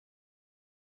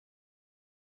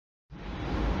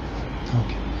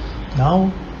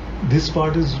Now, this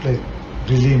part is like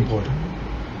really important.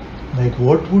 Like,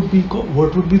 what would be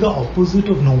the opposite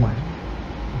of no mind?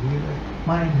 Like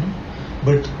mind,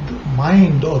 but the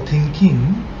mind or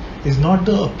thinking is not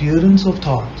the appearance of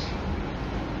thoughts.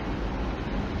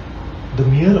 The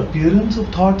mere appearance of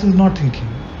thoughts is not thinking.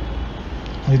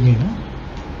 With me, no?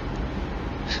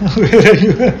 Where are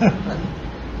you?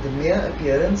 The mere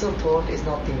appearance of thought is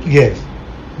not thinking. Yes.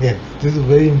 This is a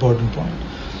very important point.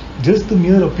 Just the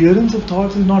mere appearance of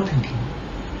thoughts is not thinking.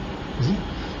 You see?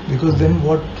 Because then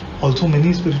what also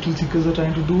many spiritual seekers are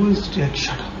trying to do is like,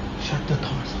 shut the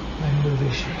thoughts up. When will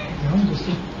they shut?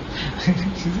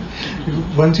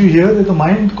 Once you hear that the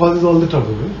mind causes all the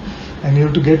trouble, and you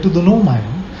have to get to the no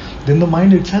mind, then the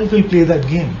mind itself will play that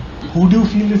game. Who do you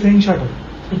feel is saying shut up?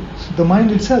 The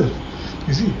mind itself.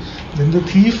 You see, then the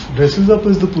thief dresses up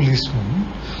as the policeman,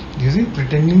 you see,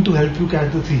 pretending to help you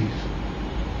catch the thief.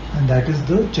 And that is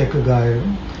the checker guy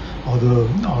or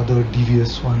the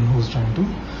devious one who's trying to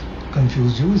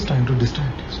confuse you, is trying to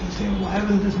distract you. So you say, why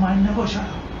will this mind never shut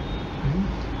up?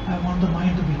 I want the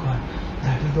mind to be quiet.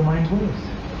 That is the mind's voice.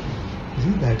 You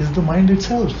see, that is the mind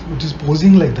itself, which is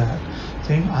posing like that,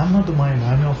 saying, I'm not the mind,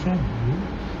 I'm your friend.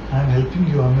 I'm helping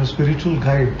you, I'm your spiritual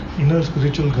guide, inner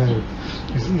spiritual guide.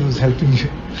 You see, he was helping you.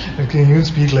 You can even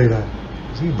speak like that.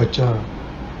 You see, bacha,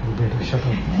 you better shut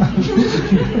up.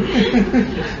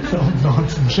 Some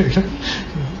nonsense like that.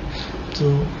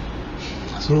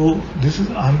 So this is,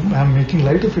 I'm making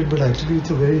light of it, but actually it's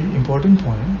a very important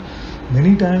point.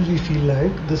 Many times we feel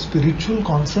like the spiritual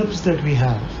concepts that we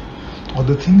have, or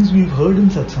the things we've heard in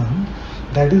satsang,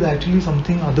 that is actually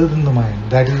something other than the mind.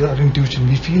 That is our intuition.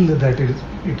 We feel that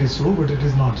it is so, but it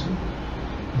is not so.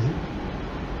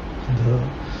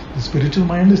 The spiritual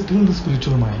mind is still the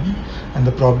spiritual mind, and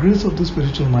the progress of the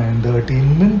spiritual mind, the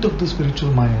attainment of the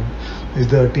spiritual mind, is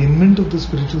the attainment of the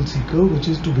spiritual seeker, which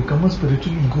is to become a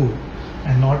spiritual ego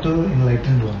and not an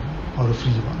enlightened one or a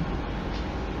free one.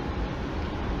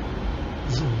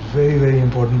 It's a very, very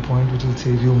important point which will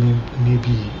save you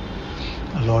maybe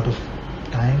a lot of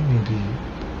time, maybe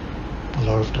a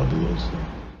lot of trouble also.